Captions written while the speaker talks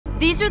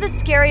These are the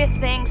scariest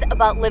things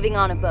about living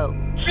on a boat.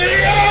 Get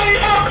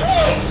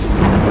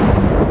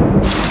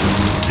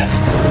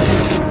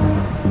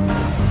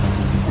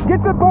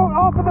the boat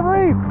off of the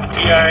reef!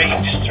 Very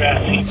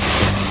distressing.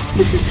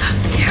 This is so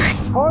scary.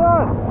 Hold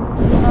on!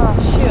 Oh,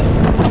 shoot.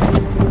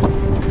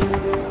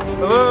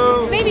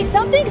 Hello? Maybe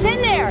something's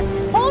in there.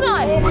 Hold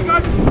on. Oh my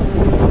God!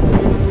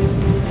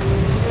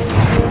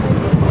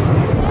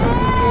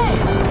 Hey!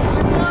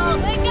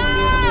 Wake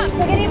up!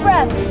 Take a deep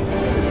breath.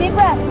 Deep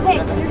breath. Hey,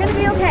 you're gonna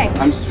be okay.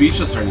 I'm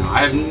speechless right now.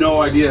 I have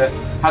no idea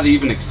how to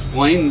even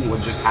explain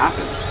what just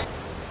happened.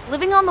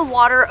 Living on the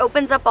water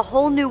opens up a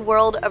whole new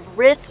world of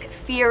risk,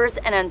 fears,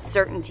 and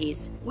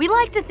uncertainties. We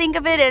like to think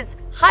of it as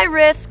high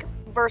risk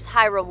versus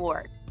high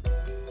reward.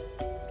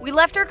 We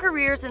left our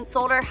careers and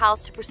sold our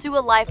house to pursue a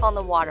life on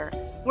the water.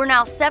 We're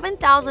now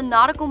 7,000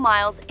 nautical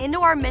miles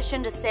into our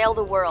mission to sail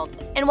the world.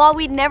 And while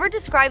we'd never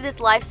describe this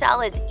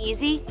lifestyle as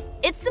easy,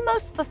 it's the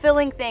most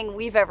fulfilling thing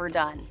we've ever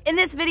done. In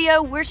this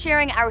video, we're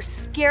sharing our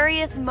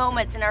scariest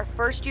moments in our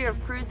first year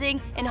of cruising,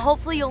 and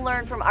hopefully you'll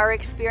learn from our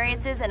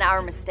experiences and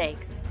our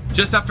mistakes.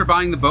 Just after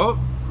buying the boat,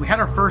 we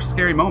had our first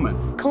scary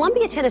moment.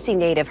 Columbia, Tennessee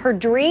native, her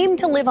dream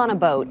to live on a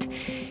boat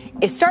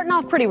is starting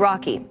off pretty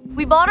rocky.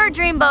 We bought our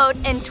dream boat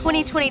in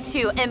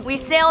 2022 and we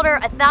sailed her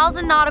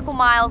 1,000 nautical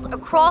miles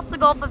across the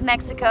Gulf of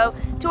Mexico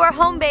to our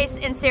home base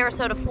in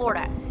Sarasota,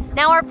 Florida.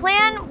 Now our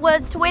plan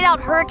was to wait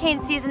out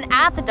hurricane season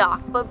at the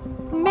dock, but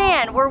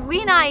man, were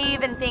we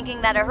naive in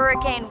thinking that a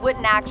hurricane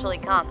wouldn't actually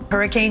come.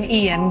 Hurricane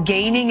Ian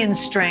gaining in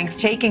strength,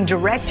 taking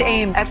direct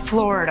aim at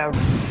Florida.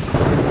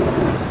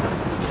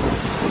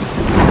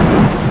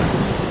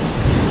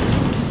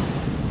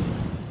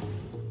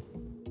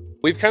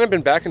 We've kind of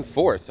been back and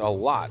forth a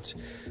lot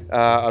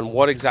on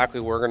what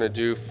exactly we're going to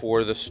do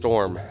for the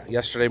storm.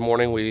 Yesterday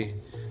morning we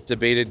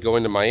debated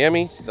going to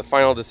Miami. The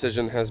final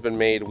decision has been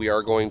made. We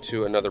are going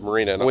to another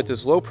marina. And with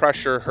this low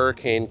pressure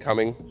hurricane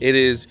coming, it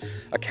is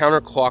a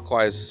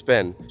counterclockwise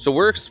spin. So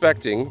we're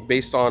expecting,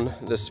 based on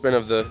the spin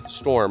of the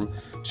storm,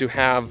 to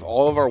have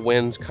all of our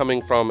winds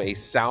coming from a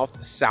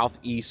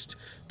south-southeast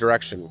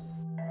direction.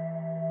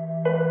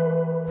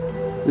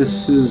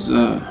 This is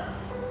the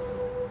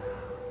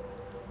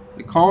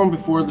calm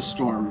before the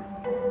storm.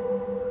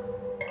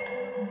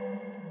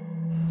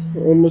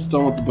 We're almost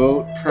done with the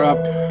boat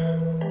prep.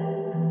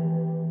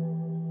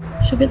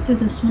 She'll get through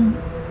this one.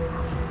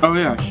 Oh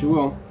yeah, she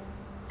will.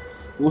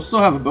 We'll still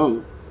have a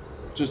boat,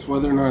 just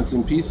whether or not it's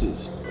in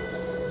pieces.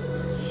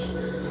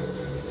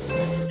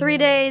 3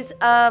 days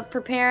of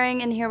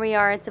preparing, and here we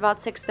are. It's about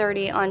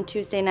 6:30 on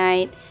Tuesday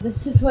night.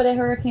 This is what a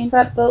hurricane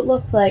prep boat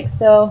looks like.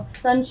 So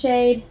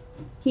sunshade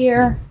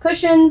here,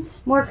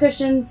 cushions, more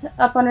cushions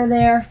up under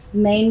there,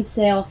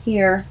 mainsail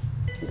here,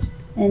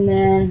 and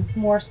then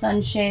more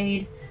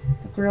sunshade,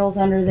 the grill's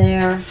under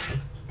there.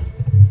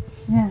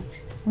 Yeah,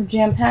 we're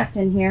jam-packed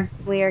in here.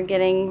 We are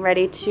getting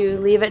ready to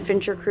leave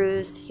Adventure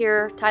Cruise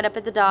here, tied up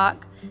at the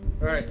dock.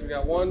 All right, so we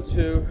got 1,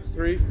 2,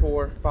 3,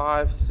 4,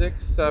 5,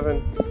 6,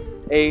 7,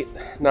 8,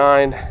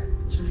 9,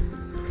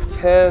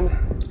 10,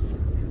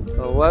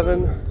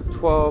 11,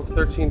 12,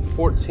 13,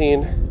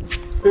 14,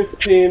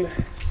 15,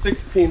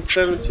 16,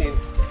 17,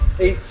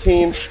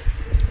 18,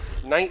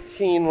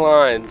 19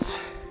 lines.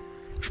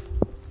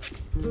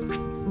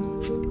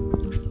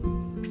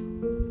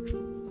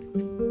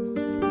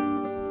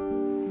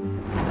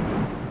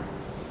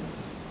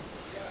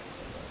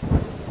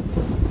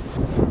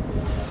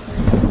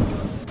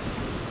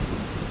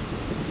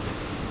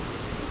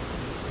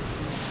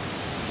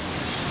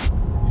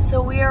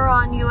 So we are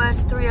on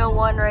US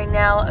 301 right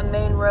now, a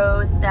main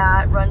road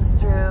that runs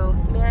through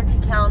Manatee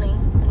County,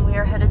 and we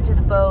are headed to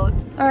the boat.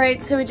 All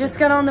right, so we just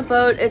got on the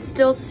boat. It's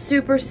still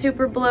super,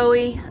 super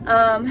blowy.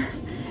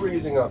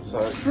 Freezing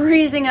outside.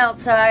 Freezing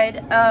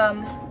outside.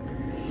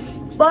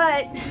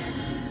 But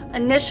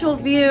initial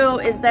view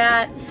is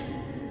that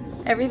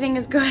everything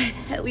is good,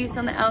 at least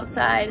on the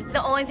outside.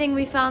 The only thing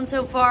we found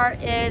so far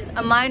is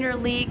a minor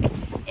leak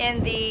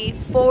in the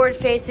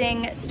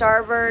forward-facing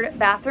starboard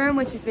bathroom,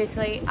 which is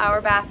basically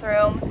our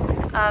bathroom.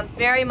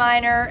 Very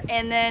minor.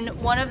 And then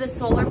one of the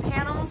solar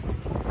panels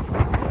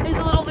is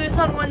a little loose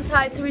on one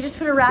side, so we just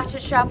put a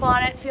ratchet strap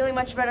on it. Feeling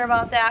much better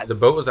about that. The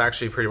boat was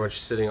actually pretty much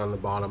sitting on the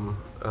bottom.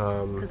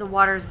 Because the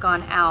water's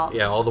gone out.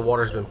 Yeah, all the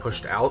water's been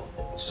pushed out.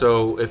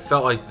 So it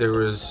felt like there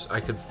was, I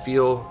could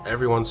feel,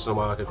 every once in a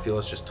while I could feel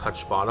us just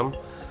touch bottom.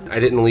 I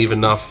didn't leave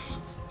enough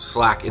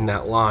slack in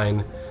that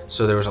line,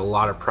 so there was a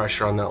lot of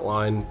pressure on that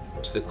line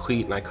to the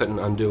cleat and I couldn't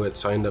undo it,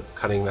 so I ended up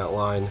cutting that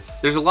line.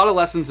 There's a lot of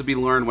lessons to be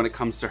learned when it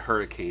comes to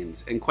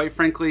hurricanes, and quite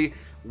frankly,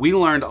 we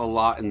learned a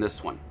lot in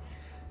this one.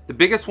 The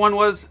biggest one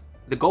was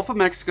the Gulf of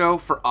Mexico,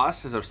 for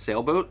us as a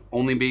sailboat,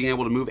 only being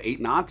able to move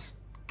 8 knots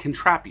can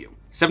trap you.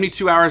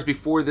 72 hours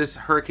before this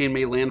hurricane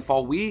made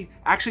landfall, we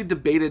actually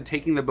debated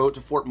taking the boat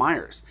to Fort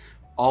Myers.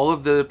 All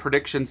of the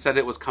predictions said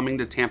it was coming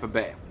to Tampa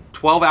Bay.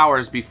 12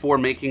 hours before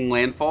making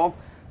landfall,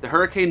 the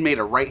hurricane made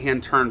a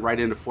right-hand turn right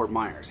into Fort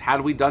Myers.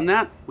 Had we done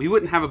that, we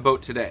wouldn't have a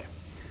boat today.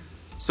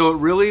 So it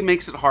really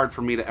makes it hard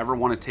for me to ever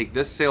want to take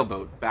this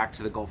sailboat back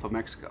to the Gulf of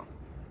Mexico.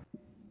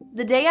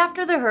 The day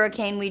after the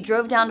hurricane, we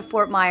drove down to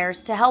Fort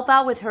Myers to help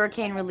out with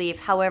hurricane relief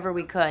however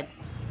we could.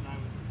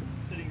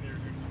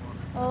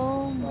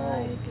 Oh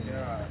my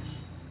gosh.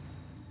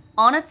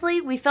 Honestly,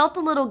 we felt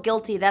a little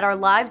guilty that our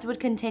lives would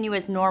continue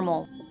as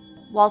normal,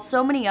 while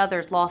so many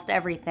others lost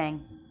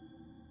everything.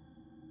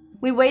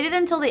 We waited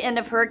until the end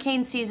of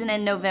hurricane season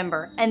in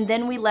November, and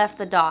then we left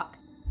the dock.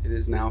 It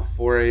is now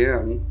 4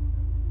 a.m.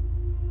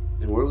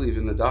 and we're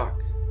leaving the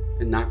dock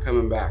and not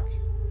coming back.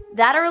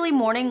 That early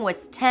morning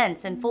was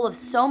tense and full of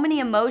so many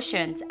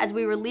emotions as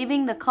we were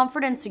leaving the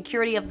comfort and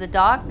security of the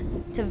dock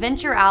to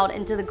venture out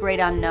into the great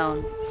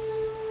unknown.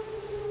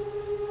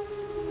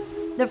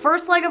 The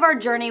first leg of our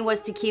journey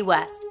was to Key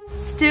West.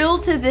 Still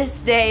to this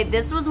day,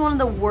 this was one of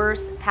the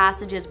worst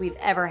passages we've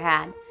ever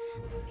had.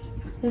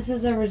 This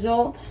is a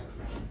result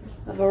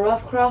of a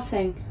rough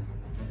crossing.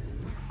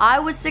 I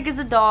was sick as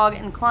a dog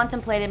and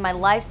contemplated my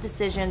life's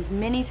decisions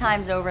many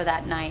times over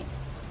that night.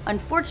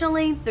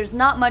 Unfortunately, there's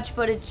not much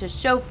footage to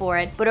show for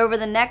it, but over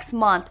the next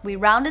month, we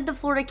rounded the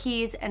Florida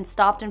Keys and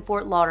stopped in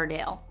Fort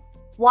Lauderdale.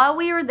 While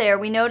we were there,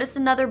 we noticed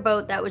another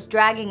boat that was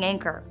dragging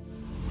anchor.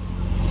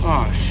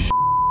 Oh,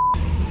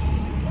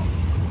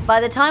 By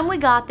the time we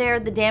got there,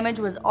 the damage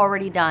was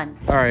already done.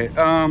 All right,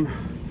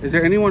 is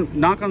there anyone?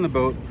 Knock on the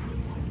boat.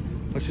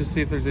 Let's just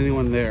see if there's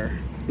anyone there.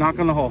 Knock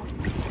on the hull.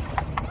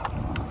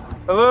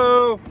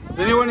 Hello, is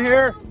anyone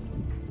here?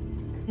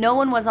 No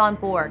one was on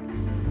board.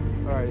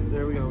 All right,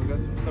 there we go. We got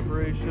some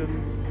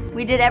separation.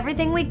 We did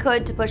everything we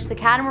could to push the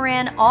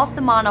catamaran off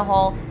the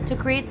monohull to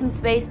create some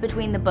space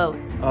between the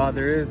boats.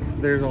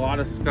 There's a lot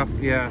of scuff.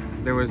 Yeah,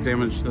 there was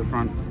damage to the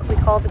front. We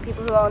called the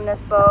people who own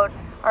this boat.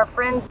 Our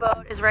friend's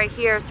boat is right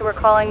here, so we're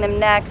calling them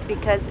next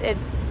because it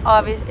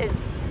is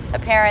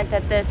apparent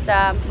that this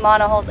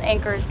monohull's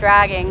anchor is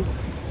dragging,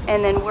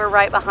 and then we're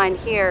right behind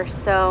here,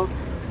 so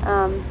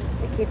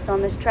it keeps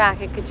on this track.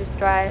 It could just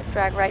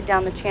drag right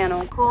down the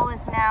channel. Cole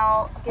is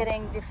now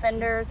getting the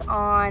fenders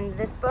on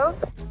this boat.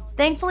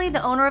 Thankfully,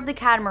 the owner of the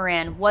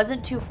catamaran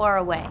wasn't too far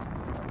away.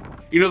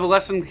 You know, the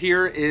lesson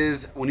here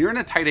is when you're in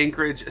a tight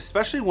anchorage,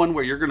 especially one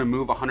where you're gonna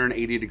move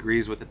 180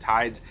 degrees with the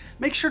tides,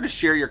 make sure to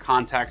share your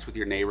contacts with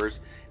your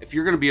neighbors if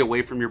you're gonna be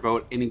away from your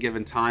boat any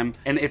given time.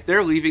 And if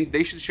they're leaving,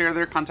 they should share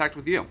their contact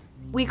with you.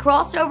 We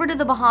crossed over to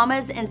the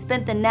Bahamas and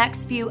spent the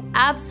next few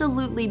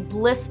absolutely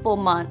blissful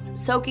months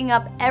soaking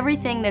up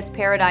everything this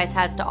paradise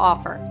has to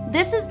offer.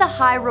 This is the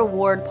high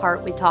reward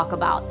part we talk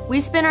about. We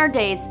spent our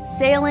days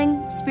sailing,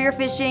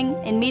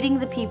 spearfishing, and meeting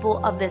the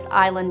people of this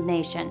island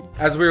nation.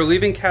 As we were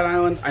leaving Cat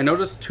Island, I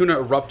noticed tuna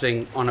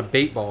erupting on a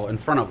bait ball in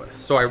front of us,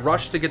 so I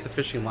rushed to get the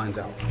fishing lines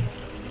out.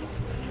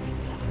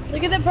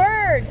 Look at the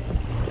birds!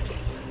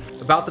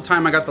 About the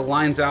time I got the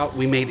lines out,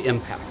 we made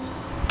impact.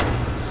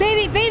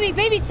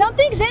 Baby,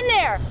 something's in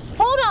there.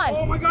 Hold on.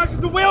 Oh my gosh,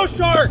 it's a whale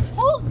shark!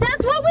 Oh,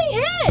 that's what we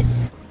hit.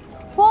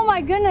 Oh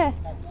my goodness.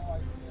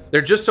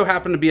 There just so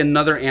happened to be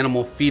another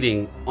animal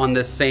feeding on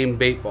this same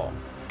bait ball,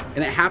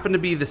 and it happened to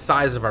be the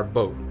size of our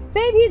boat.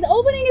 Babe, he's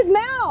opening his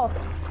mouth.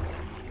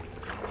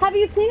 Have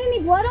you seen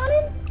any blood on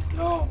him?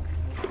 No,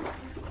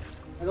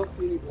 I don't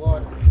see any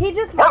blood. He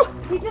just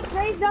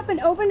raised up and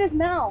opened his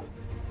mouth.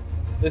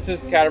 This is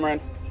the catamaran.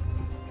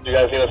 You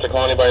guys need us to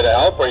call anybody to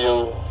help, or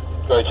you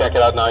go check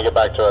it out now and get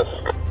back to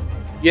us?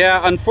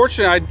 Yeah,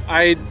 unfortunately,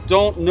 I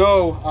don't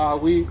know.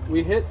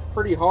 We hit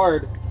pretty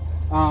hard,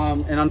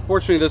 and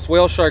unfortunately, this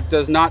whale shark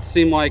does not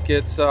seem like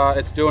it's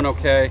doing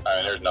okay. I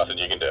mean, there's nothing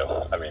you can do.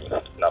 I mean,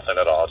 nothing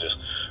at all. Just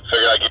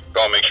figure out, keep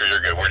going, make sure you're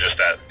good. We're just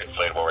that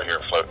inflatable over here,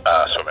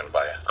 swimming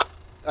by you.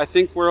 I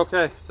think we're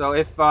okay. So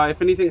if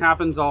anything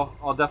happens,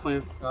 I'll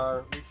definitely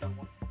reach out.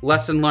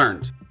 Lesson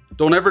learned.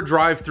 Don't ever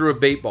drive through a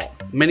bait ball.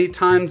 Many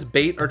times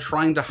bait are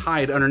trying to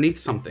hide underneath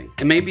something.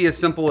 It may be as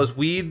simple as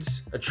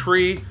weeds, a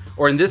tree,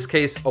 or in this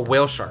case, a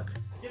whale shark.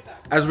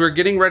 As we were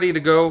getting ready to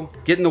go,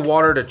 get in the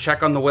water to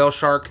check on the whale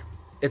shark,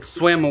 it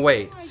swam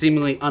away,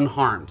 seemingly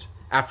unharmed,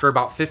 after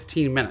about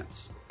 15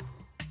 minutes.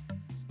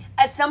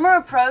 As summer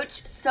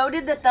approached, so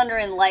did the thunder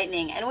and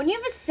lightning. And when you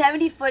have a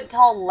 70-foot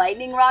tall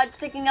lightning rod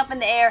sticking up in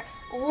the air,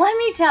 let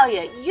me tell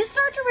you, you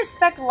start to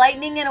respect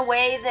lightning in a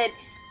way that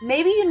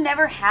maybe you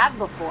never have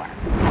before.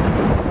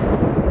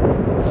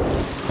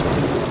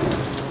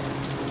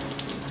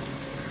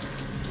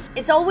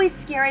 It's always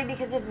scary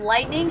because if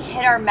lightning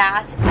hit our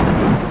mast,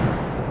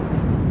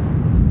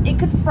 it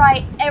could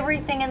fry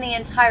everything in the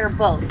entire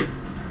boat.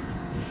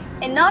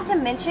 And not to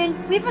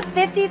mention, we have a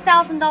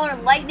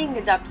 $50,000 lightning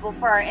deductible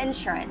for our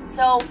insurance,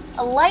 so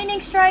a lightning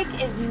strike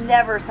is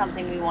never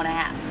something we want to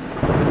have.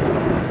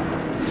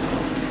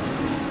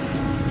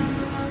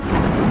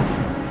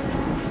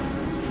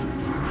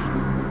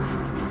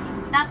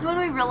 That's when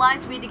we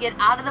realized we had to get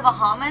out of the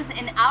Bahamas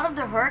and out of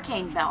the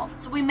hurricane belt.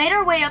 So we made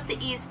our way up the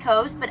East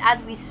Coast, but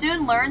as we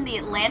soon learned, the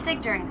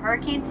Atlantic during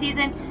hurricane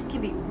season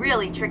can be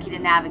really tricky to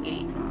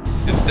navigate.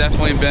 It's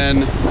definitely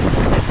been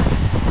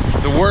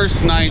the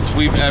worst nights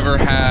we've ever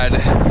had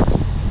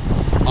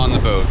on the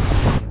boat.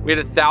 We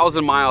had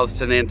 1,000 miles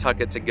to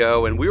Nantucket to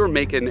go, and we were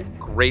making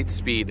great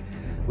speed.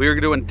 We were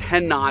doing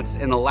 10 knots,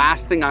 and the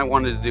last thing I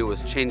wanted to do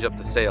was change up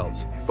the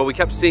sails. But we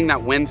kept seeing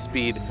that wind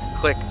speed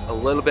click a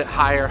little bit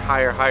higher,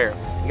 higher, higher.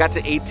 We got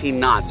to 18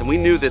 knots, and we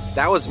knew that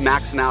that was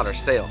maxing out our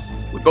sail.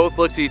 We both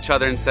looked at each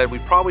other and said we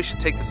probably should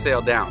take the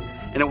sail down.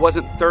 And it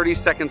wasn't 30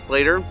 seconds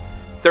later,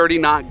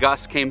 30-knot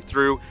gusts came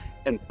through,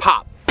 and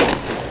pop!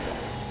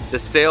 The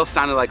sail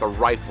sounded like a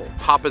rifle,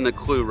 popping the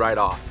clue right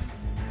off.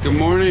 Good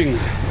morning.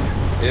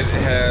 It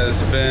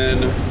has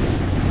been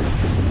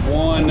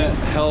one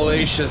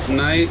hellacious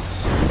night.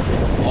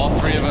 All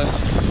three of us,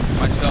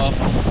 myself,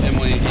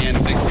 Emily,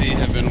 and Dixie,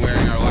 have been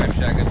wearing our life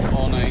jackets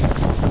all night.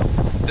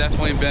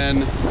 Definitely been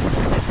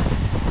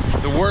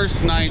the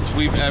worst nights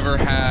we've ever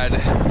had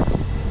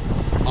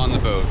on the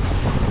boat.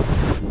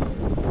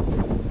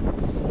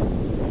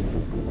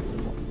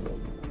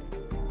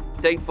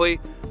 Thankfully,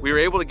 we were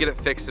able to get it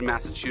fixed in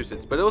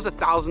Massachusetts, but it was a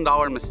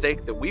 $1,000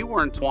 mistake that we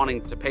weren't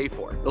wanting to pay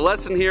for. The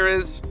lesson here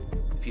is,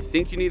 if you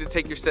think you need to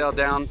take your sail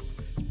down,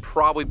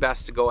 probably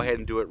best to go ahead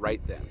and do it right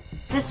then.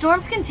 The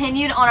storms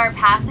continued on our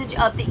passage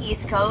up the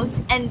East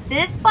Coast, and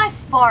this by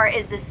far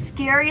is the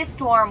scariest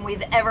storm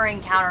we've ever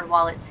encountered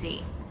while at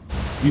sea.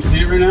 You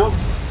see it right now?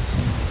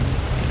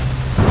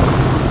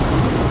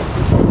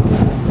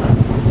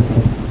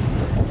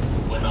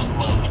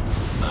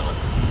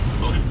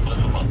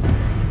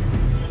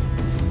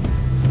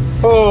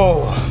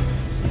 Oh.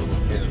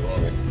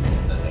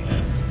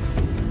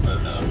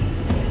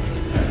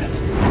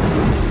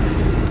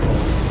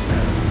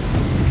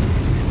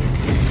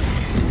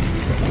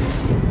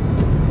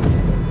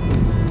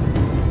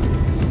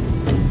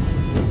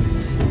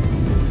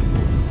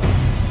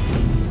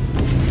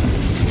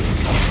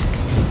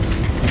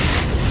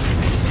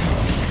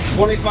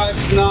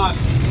 25 knots.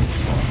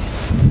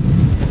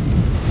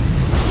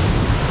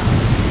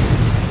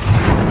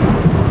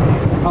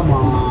 Come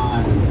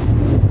on.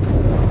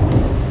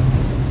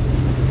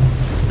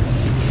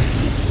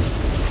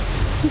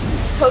 This is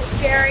so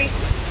scary.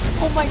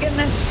 Oh my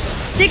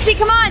goodness. Dixie,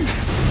 come on.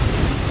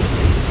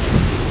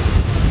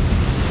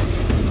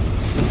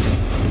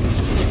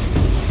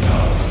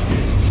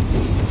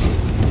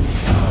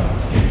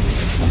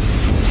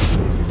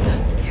 This is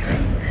so scary.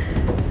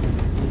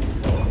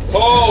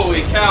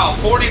 Holy cow,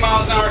 40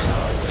 miles an hour.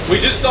 We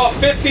just saw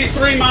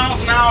 53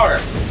 miles an hour,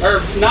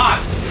 or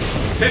knots,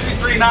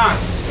 53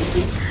 knots.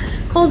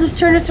 Cole just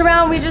turned us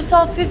around. We just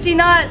saw 50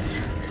 knots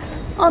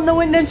on the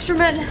wind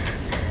instrument.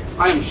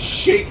 I am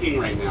shaking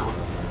right now.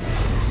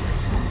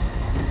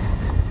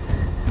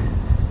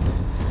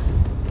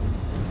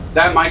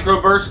 That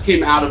microburst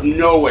came out of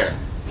nowhere.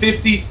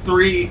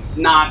 53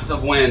 knots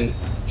of wind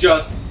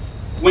just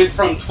went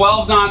from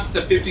 12 knots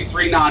to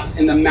 53 knots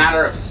in the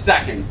matter of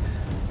seconds.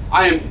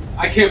 I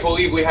can't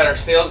believe we had our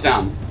sails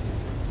down.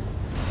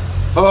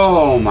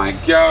 Oh my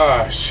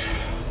gosh.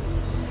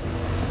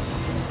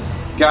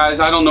 Guys,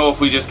 I don't know if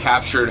we just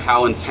captured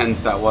how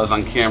intense that was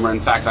on camera. In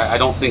fact, I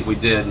don't think we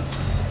did.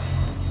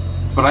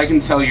 But I can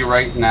tell you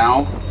right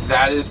now,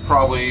 that is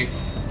probably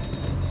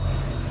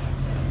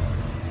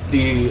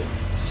the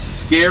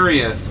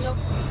scariest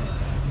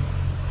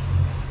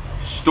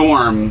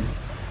storm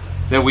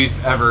that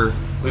we've ever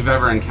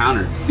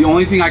encountered. The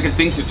only thing I could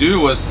think to do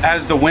was,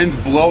 as the wind's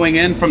blowing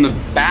in from the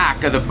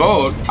back of the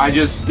boat, I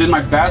just did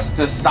my best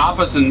to stop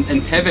us and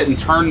pivot and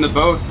turn the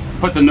boat,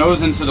 put the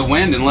nose into the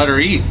wind and let her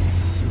eat.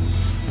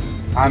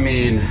 I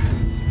mean,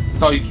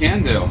 that's all you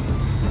can do.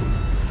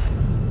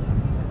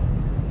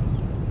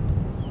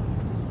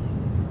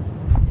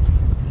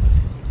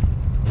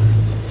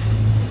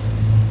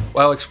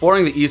 While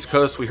exploring the East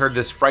Coast, we heard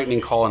this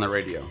frightening call on the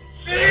radio.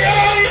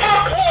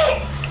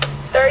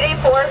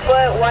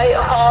 34-foot white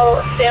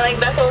hull sailing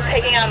vessel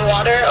taking on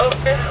water,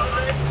 over.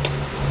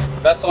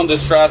 Vessel in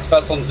distress,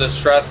 vessel in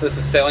distress. This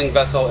is sailing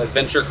vessel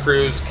Adventure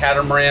Cruise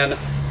Catamaran.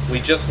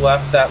 We just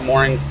left that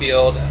mooring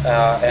field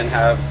and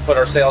have put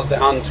our sails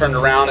down, turned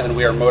around, and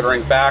we are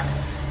motoring back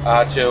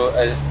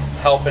to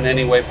help in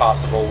any way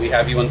possible. We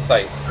have you in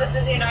sight. This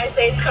is the United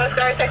States Coast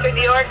Guard, Sector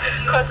New York.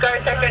 Coast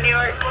Guard, Sector New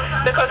York.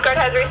 The Coast Guard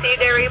has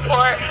received a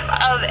report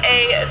of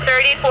a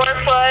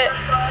 34-foot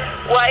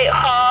white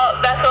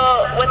hull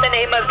vessel with the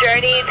name of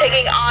Journey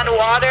taking on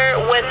water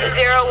with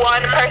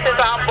 01 persons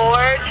on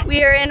board.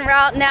 We are en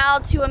route now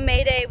to a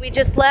mayday. We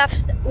just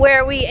left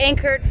where we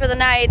anchored for the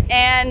night,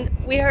 and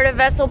we heard a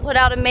vessel put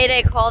out a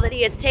mayday call that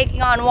he is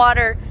taking on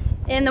water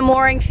in the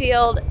mooring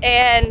field,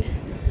 and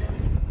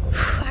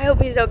I hope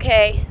he's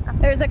okay.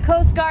 There's a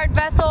Coast Guard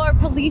vessel or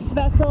police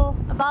vessel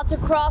about to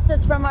cross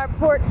us from our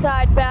port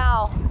side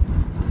bow.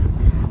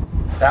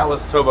 That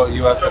was Towboat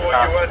US that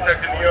passed. US,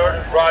 Sector New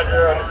York.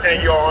 Roger,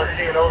 understand you are on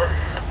scene, over.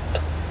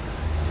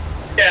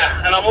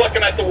 Yeah, and I'm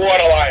looking at the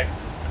water line,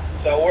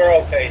 so we're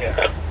okay here.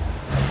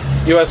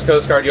 US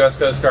Coast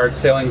Guard,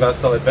 sailing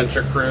vessel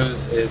Adventure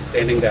Cruise is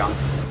standing down.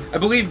 I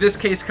believe this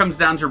case comes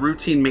down to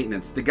routine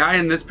maintenance. The guy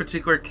in this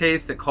particular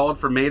case that called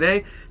for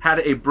Mayday had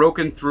a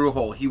broken through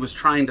hole he was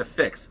trying to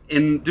fix.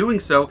 In doing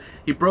so,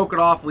 he broke it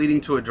off,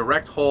 leading to a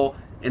direct hole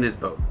in his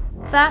boat.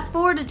 Fast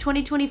forward to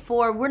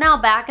 2024, we're now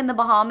back in the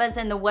Bahamas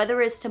and the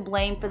weather is to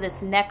blame for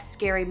this next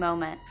scary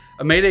moment.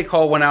 A Mayday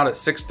call went out at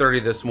 6:30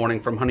 this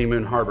morning from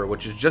Honeymoon Harbor,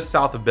 which is just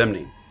south of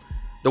Bimini.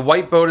 The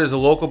white boat is a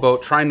local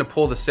boat trying to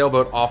pull the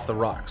sailboat off the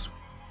rocks.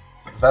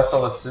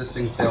 Vessel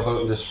assisting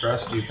sailboat in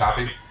distress, do you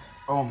copy?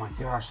 Oh my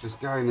gosh, this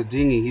guy in the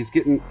dinghy, he's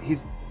gonna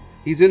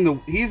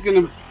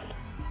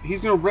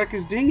wreck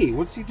his dinghy.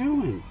 What's he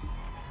doing?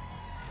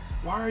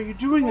 Why are you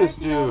doing this,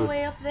 dude? All the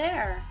way up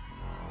there.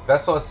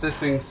 Vessel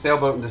assisting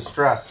sailboat in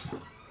distress.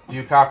 Do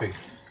you copy?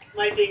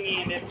 My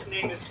dinghy and its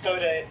name is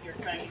Coda if you're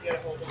trying to get a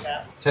hold of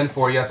that.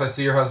 10-4, yes, I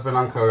see your husband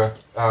on Coda.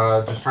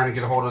 Just trying to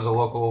get a hold of the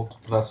local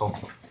vessel.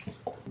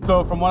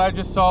 So from what I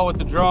just saw with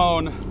the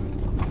drone,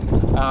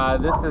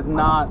 this is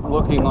not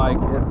looking like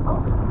it's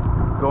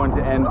going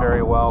to end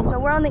very well. So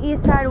we're on the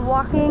east side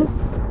walking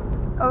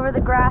over the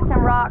grass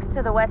and rocks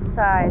to the west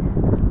side.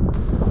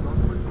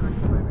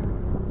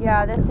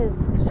 Yeah, this is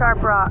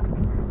sharp rocks.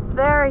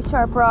 Very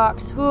sharp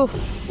rocks. Oof.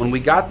 When we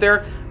got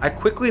there, I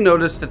quickly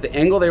noticed that the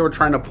angle they were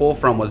trying to pull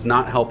from was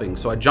not helping,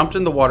 so I jumped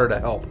in the water to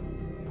help.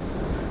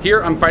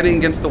 Here, I'm fighting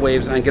against the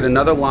waves and I get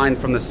another line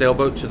from the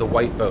sailboat to the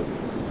white boat.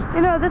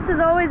 You know, this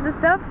is always the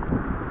stuff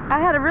I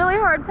had a really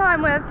hard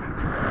time with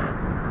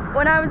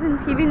when I was in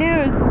TV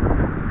news.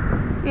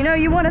 You know,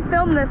 you want to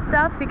film this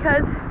stuff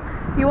because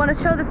you want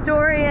to show the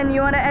story and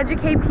you want to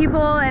educate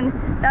people, and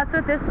that's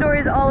what this story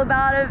is all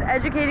about, of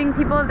educating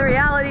people of the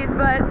realities.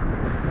 But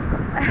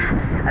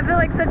I feel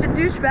like such a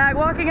douchebag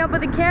walking up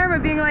with a camera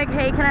being like,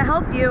 hey, can I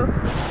help you?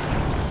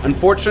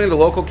 Unfortunately, the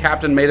local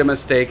captain made a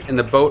mistake and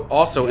the boat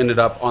also ended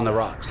up on the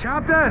rocks.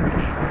 Captain,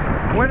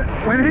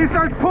 when he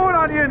starts pulling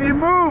on you and you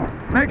move,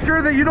 make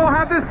sure that you don't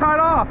have this tied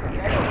off.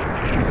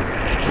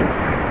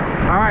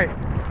 All right.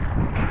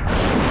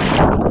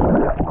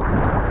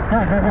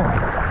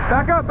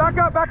 Back up, back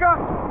up, back up.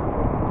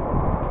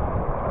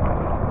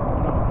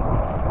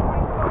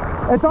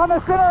 It's on the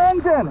center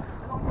engine.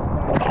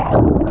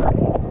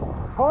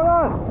 Hold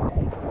on.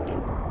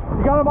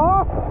 You got them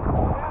off?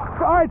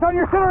 All right, it's on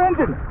your center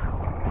engine.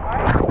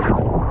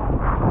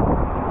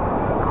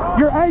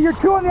 Your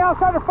two on the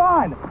outside are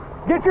fine.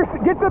 Get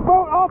the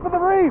boat off of the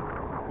reef.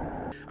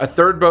 A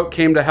third boat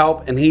came to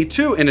help and he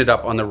too ended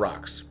up on the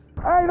rocks.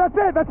 Hey, that's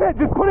it.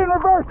 Just put it in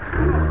reverse.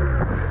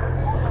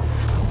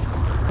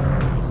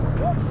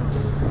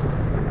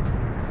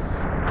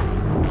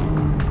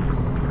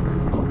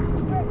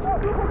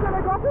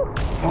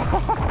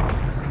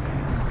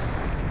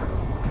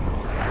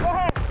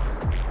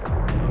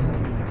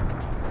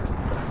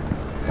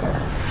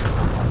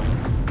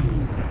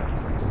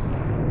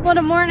 What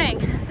a morning.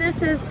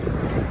 This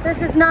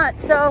is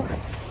nuts. So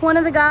one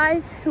of the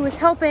guys who was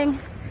helping,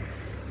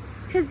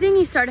 his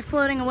dinghy started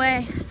floating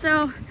away.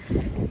 So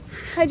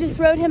I just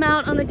rode him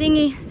out on the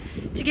dinghy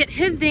to get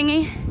his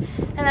dinghy,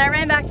 and then I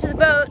ran back to the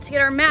boat to get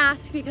our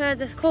mask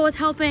because as Cole was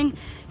helping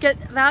get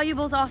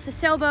valuables off the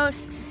sailboat,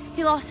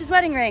 he lost his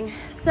wedding ring.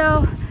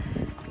 So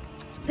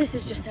this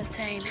is just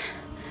insane.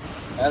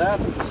 That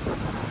happens.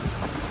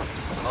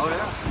 Oh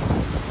yeah.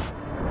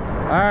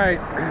 All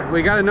right,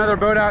 we got another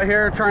boat out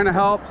here trying to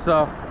help,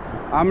 so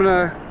I'm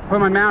gonna put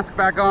my mask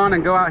back on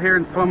and go out here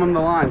and swim them the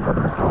line. All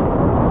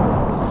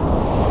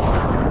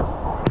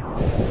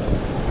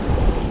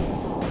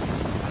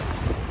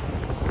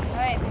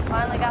right, we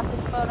finally got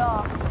this boat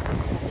off.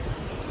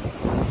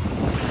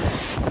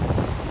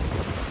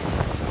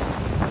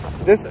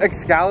 This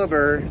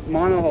Excalibur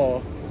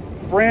monohull,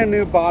 brand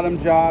new bottom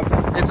job.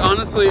 It's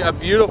honestly a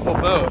beautiful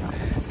boat,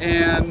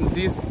 and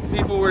these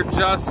people were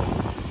just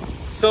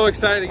so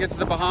excited to get to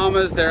the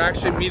Bahamas. They're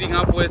actually meeting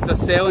up with a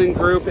sailing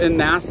group in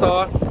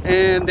Nassau,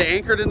 and they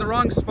anchored in the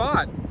wrong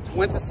spot.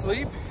 Went to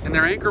sleep and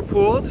their anchor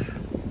pulled,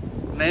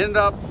 and they ended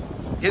up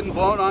getting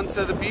blown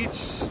onto the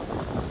beach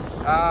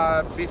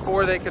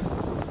before they could,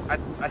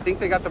 I think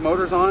they got the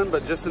motors on,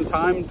 but just in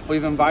time.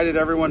 We've invited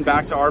everyone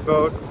back to our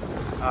boat.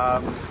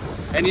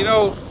 And you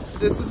know,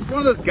 this is one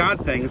of those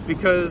God things,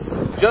 because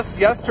just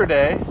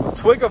yesterday,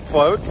 Twig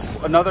Afloat,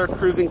 another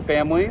cruising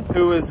family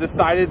who has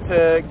decided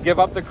to give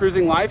up the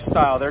cruising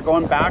lifestyle. They're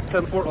going back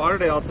to Fort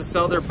Lauderdale to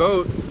sell their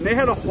boat. And they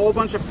had a whole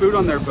bunch of food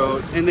on their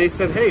boat, and they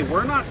said, hey,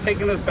 we're not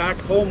taking this back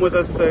home with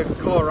us to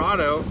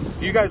Colorado.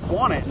 Do you guys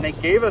want it? And they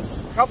gave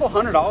us a couple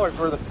 $100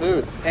 worth of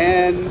food.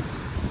 And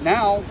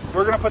now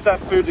we're gonna put that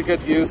food to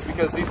good use,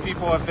 because these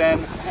people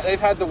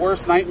they've had the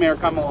worst nightmare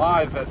come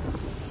alive at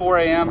 4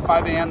 a.m.,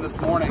 5 a.m. this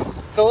morning.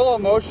 It's a little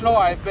emotional.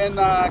 I've been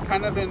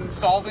kind of in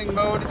solving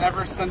mode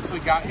ever since we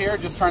got here,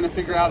 just trying to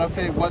figure out,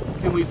 okay, what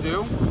can we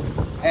do?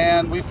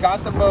 And we've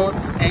got the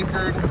boats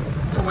anchored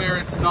to where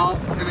it's not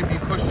going to be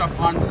pushed up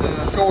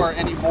onto shore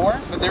anymore.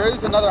 But there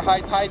is another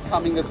high tide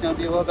coming that's going to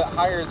be a little bit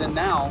higher than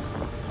now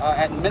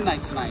at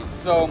midnight tonight.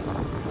 So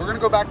we're going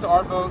to go back to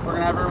our boat. We're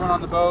going to have everyone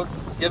on the boat,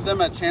 give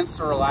them a chance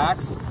to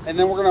relax, and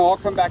then we're going to all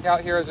come back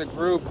out here as a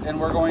group, and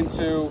we're going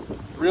to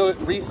really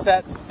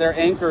reset their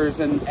anchors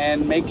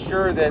and make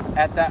sure that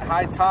at that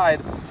high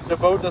tide, the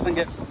boat doesn't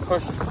get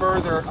pushed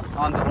further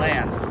onto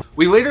land.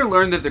 We later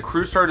learned that the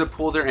crew started to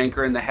pull their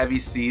anchor in the heavy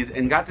seas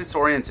and got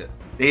disoriented.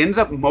 They ended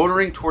up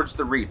motoring towards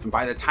the reef, and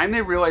by the time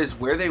they realized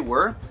where they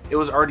were, it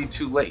was already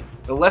too late.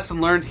 The lesson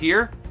learned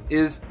here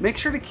is make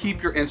sure to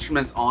keep your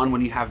instruments on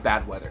when you have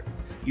bad weather.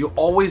 You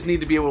always need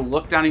to be able to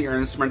look down at your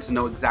instruments and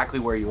know exactly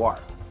where you are.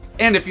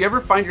 And if you ever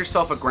find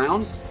yourself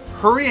aground,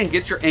 hurry and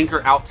get your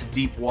anchor out to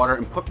deep water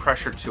and put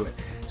pressure to it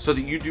so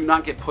that you do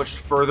not get pushed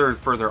further and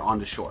further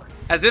onto shore.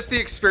 As if the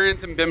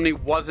experience in Bimini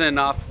wasn't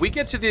enough, we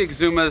get to the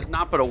Exumas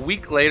not but a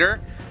week later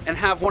and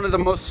have one of the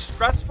most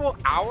stressful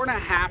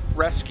hour-and-a-half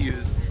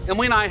rescues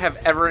Emily and I have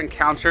ever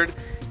encountered.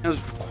 It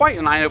was quite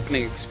an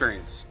eye-opening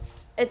experience.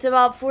 It's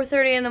about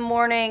 4:30 in the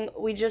morning.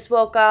 We just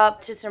woke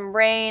up to some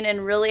rain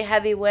and really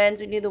heavy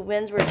winds. We knew the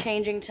winds were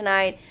changing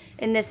tonight,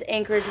 and this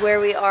anchorage where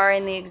we are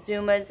in the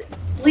Exumas.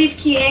 Leaf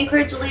key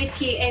anchorage, leaf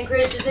key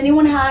anchorage. Does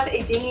anyone have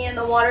a dinghy in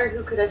the water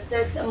who could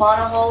assist a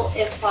monohull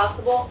if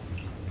possible?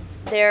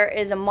 There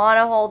is a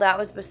monohull that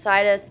was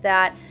beside us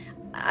that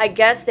I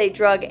guess they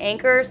drug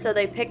anchor, so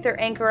they picked their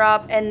anchor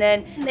up and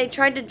then they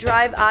tried to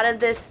drive out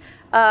of this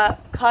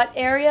cut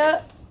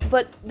area,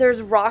 but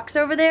there's rocks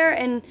over there,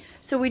 and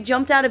so we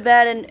jumped out of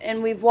bed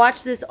and we've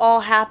watched this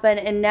all happen,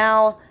 and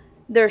now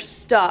they're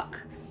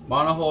stuck.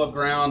 Monohull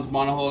aground,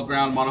 monohull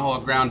aground,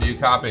 monohull aground. Do you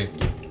copy?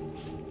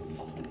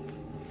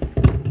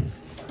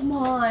 Come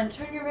on,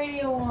 turn your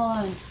radio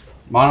on.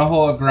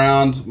 Monohull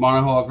aground.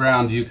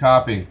 Do you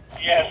copy?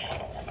 Yes,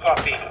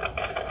 copy.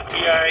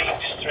 We are in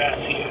distress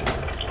here.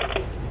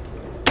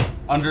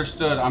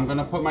 Understood. I'm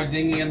gonna put my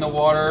dinghy in the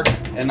water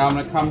and I'm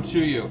gonna come to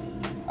you.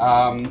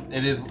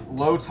 It is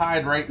low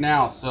tide right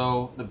now,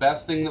 so the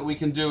best thing that we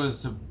can do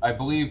is to, I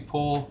believe,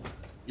 pull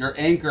your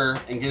anchor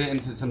and get it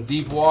into some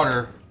deep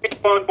water.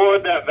 People on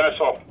board that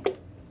vessel.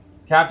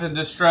 Captain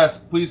Distress,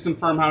 please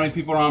confirm how many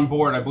people are on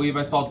board. I believe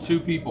I saw 2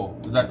 people.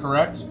 Is that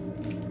correct?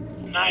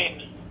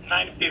 9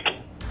 people.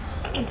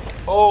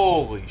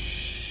 Holy We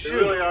shoot.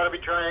 really ought to be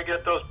trying to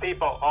get those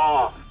people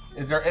off.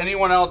 Is there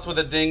anyone else with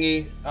a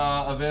dinghy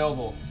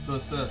available to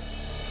assist?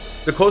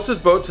 The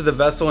closest boat to the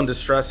vessel in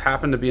distress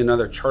happened to be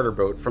another charter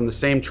boat from the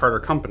same charter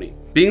company.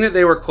 Being that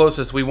they were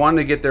closest, we wanted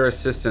to get their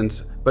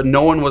assistance, but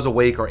no one was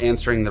awake or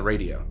answering the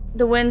radio.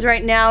 The winds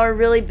right now are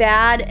really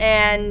bad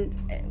and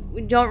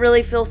we don't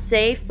really feel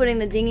safe putting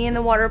the dinghy in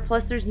the water,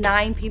 plus there's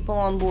 9 people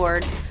on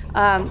board.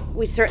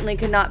 We certainly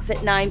could not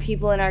fit 9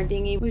 people in our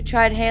dinghy. We've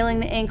tried hailing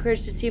the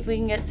anchorage to see if we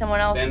can get someone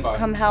else to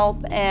come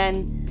help,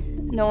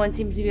 and no one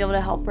seems to be able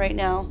to help right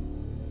now.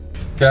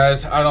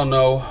 Guys, I don't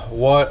know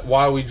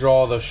why we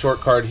draw the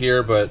short card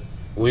here, but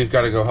we've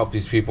got to go help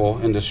these people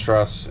in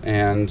distress,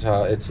 and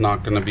it's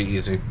not going to be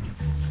easy.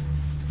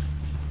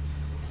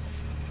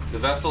 The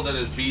vessel that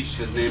is beached,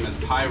 his name is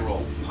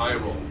Pyrol.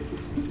 Pyrol.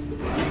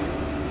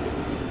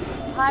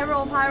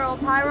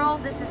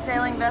 This is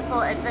sailing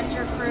vessel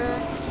Adventure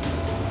Cruise.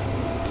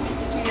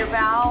 To your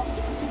bow.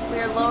 We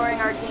are lowering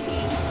our dinghy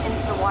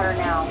into the water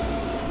now.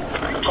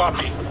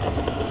 Copy.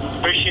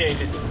 Appreciate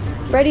it.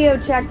 Radio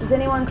check. Does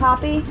anyone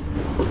copy?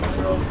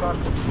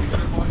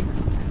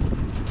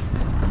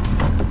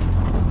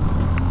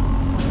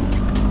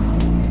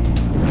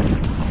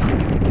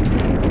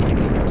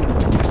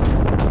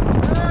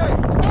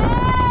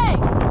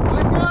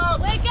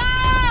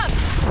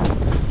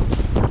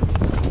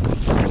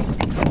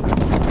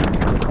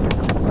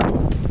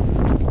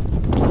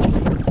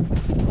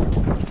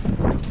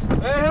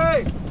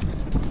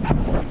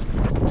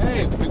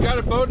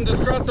 In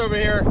distress over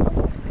here.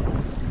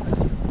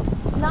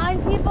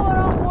 9 people are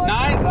on board.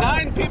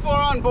 Nine people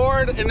are on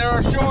board, and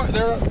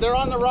they're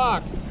on the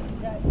rocks.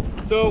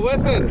 So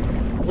listen,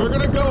 we're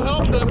gonna go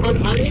help them,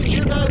 but I need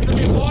you guys to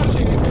be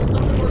watching in case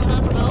something were to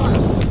happen to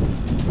us.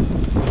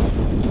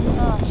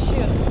 Oh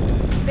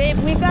shoot, babe,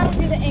 we've got to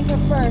do the anchor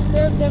first.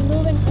 They're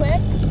moving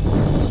quick.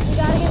 We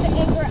got to get the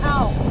anchor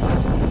out.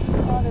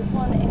 Oh, they're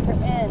pulling the anchor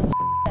in.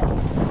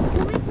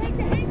 Can we take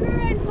the anchor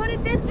and put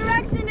it this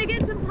direction to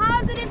get some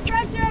positive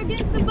pressure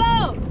against the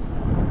boat?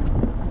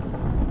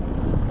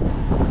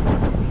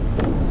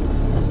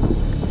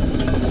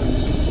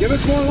 Give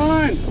us more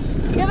line.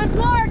 Give us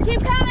more.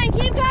 Keep coming.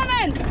 Keep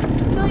coming. I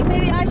feel like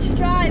maybe I should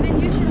drive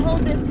and you should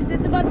hold this because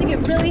it's about to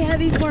get really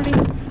heavy for me.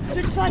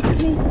 Switch spots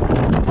with me.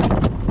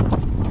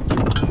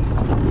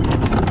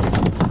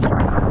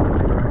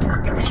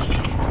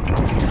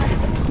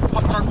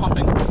 Start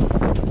pumping.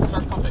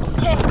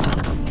 Okay.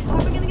 How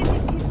are we going to get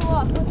these people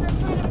up? What's their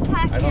plan of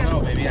attack here? I don't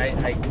know, baby. I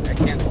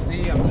can't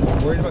see. I'm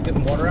just worried about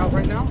getting water out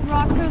right now.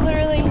 Rocks are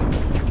literally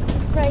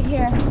right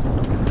here.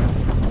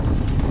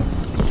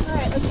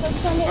 Alright, let's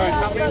send it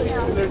out. How many?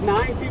 There's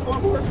 9 people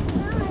on board? 9.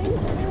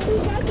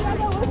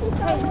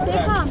 Hey, stay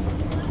calm.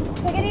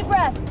 Take a deep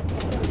breath.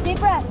 Deep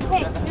breath.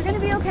 Hey, you're going to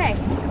be okay.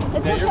 It's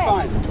okay. You're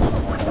fine.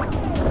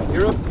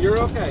 You're okay. You're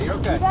okay.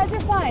 You guys are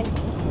fine.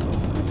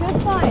 You're just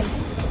fine.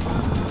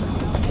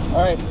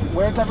 Alright,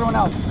 where's everyone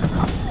else?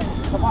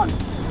 Come on.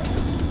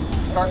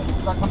 Start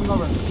coming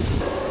over.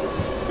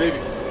 Baby.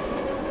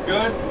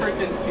 Good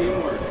freaking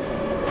teamwork.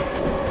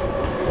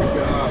 Good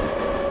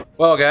job.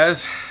 Well,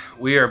 guys,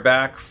 we are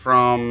back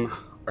from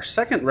our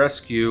second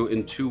rescue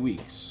in 2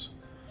 weeks.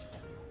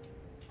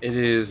 It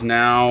is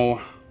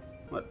now,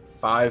 what,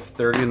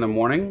 5:30 in the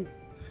morning,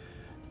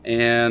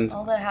 And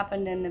all that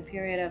happened in the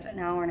period of an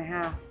hour and a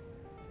half.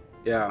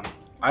 Yeah,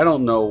 I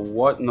don't know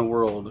what in the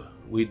world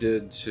we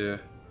did to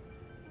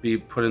be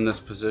put in this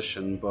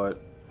position,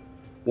 but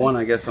one,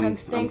 I guess I'm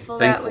thankful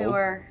that we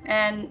were.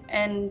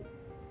 And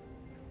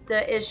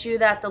the issue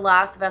that the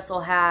last vessel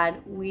had,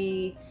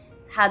 we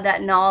had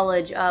that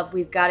knowledge of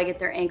we've got to get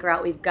their anchor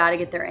out, we've got to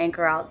get their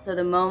anchor out. So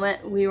the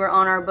moment we were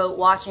on our boat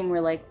watching,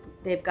 we're like,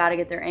 they've got to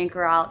get their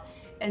anchor out.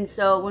 And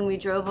so when we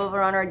drove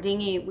over on our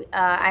dinghy,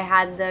 I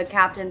had the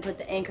captain put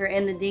the anchor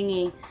in the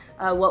dinghy.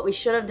 What we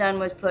should have done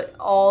was put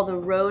all the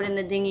rode in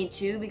the dinghy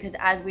too, because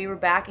as we were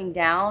backing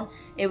down,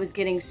 it was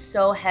getting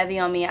so heavy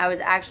on me. I was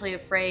actually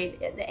afraid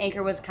the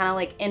anchor was kind of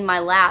like in my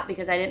lap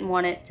because I didn't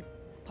want it to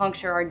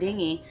puncture our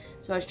dinghy.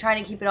 So I was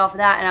trying to keep it off of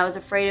that, and I was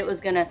afraid it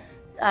was gonna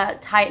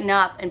tighten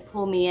up and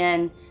pull me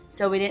in.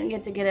 So we didn't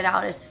get to get it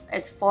out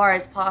as far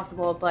as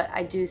possible, but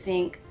I do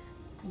think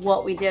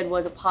what we did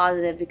was a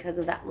positive because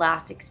of that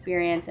last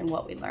experience and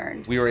what we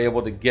learned. We were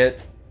able to get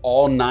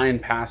all 9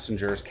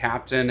 passengers,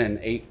 captain and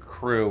 8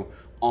 crew,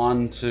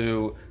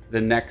 onto the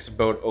next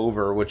boat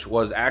over, which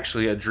was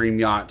actually a Dream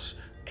Yacht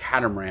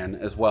catamaran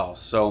as well.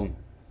 So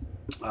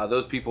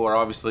those people are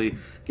obviously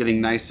getting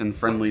nice and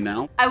friendly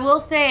now. I will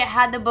say,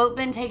 had the boat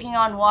been taking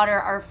on water,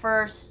 our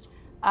first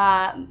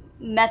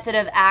method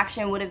of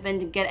action would have been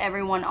to get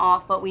everyone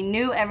off, but we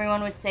knew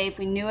everyone was safe.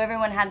 We knew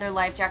everyone had their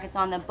life jackets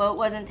on. The boat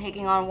wasn't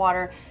taking on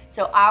water.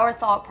 So our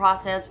thought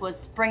process was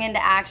spring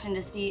into action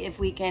to see if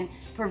we can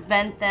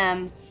prevent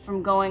them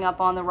from going up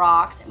on the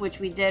rocks, which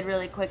we did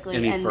really quickly.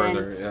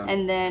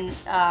 And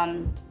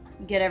then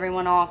get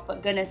everyone off.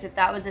 But goodness, if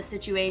that was a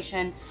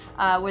situation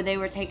where they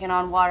were taking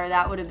on water,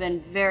 that would have been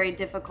very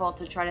difficult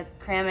to try to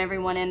cram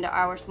everyone into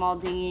our small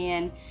dinghy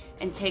and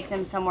take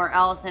them somewhere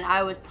else. And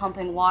I was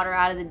pumping water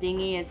out of the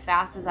dinghy as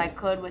fast as I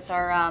could with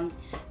our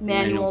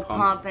manual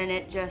pump, and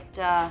it just,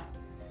 I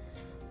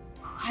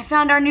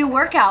found our new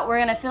workout. We're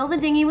gonna fill the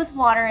dinghy with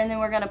water and then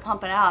we're gonna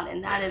pump it out,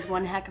 and that is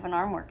one heck of an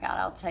arm workout,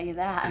 I'll tell you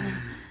that.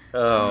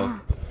 Oh.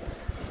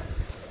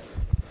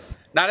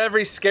 Not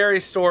every scary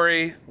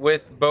story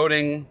with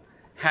boating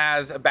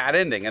has a bad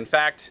ending. In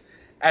fact,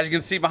 as you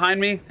can see behind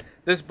me,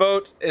 this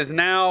boat is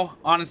now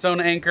on its own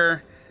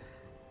anchor,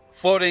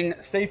 floating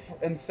safe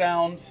and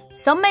sound.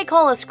 Some may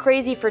call us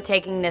crazy for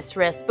taking this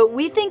risk, but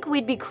we think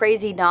we'd be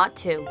crazy not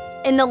to.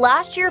 In the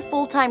last year of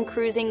full-time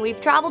cruising, we've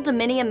traveled to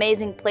many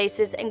amazing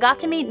places and got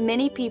to meet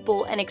many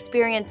people and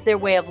experience their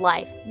way of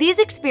life. These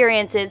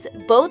experiences,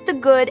 both the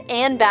good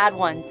and bad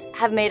ones,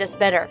 have made us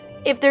better.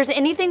 If there's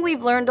anything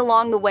we've learned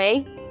along the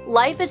way,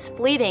 life is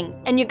fleeting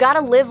and you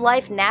gotta live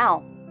life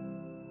now.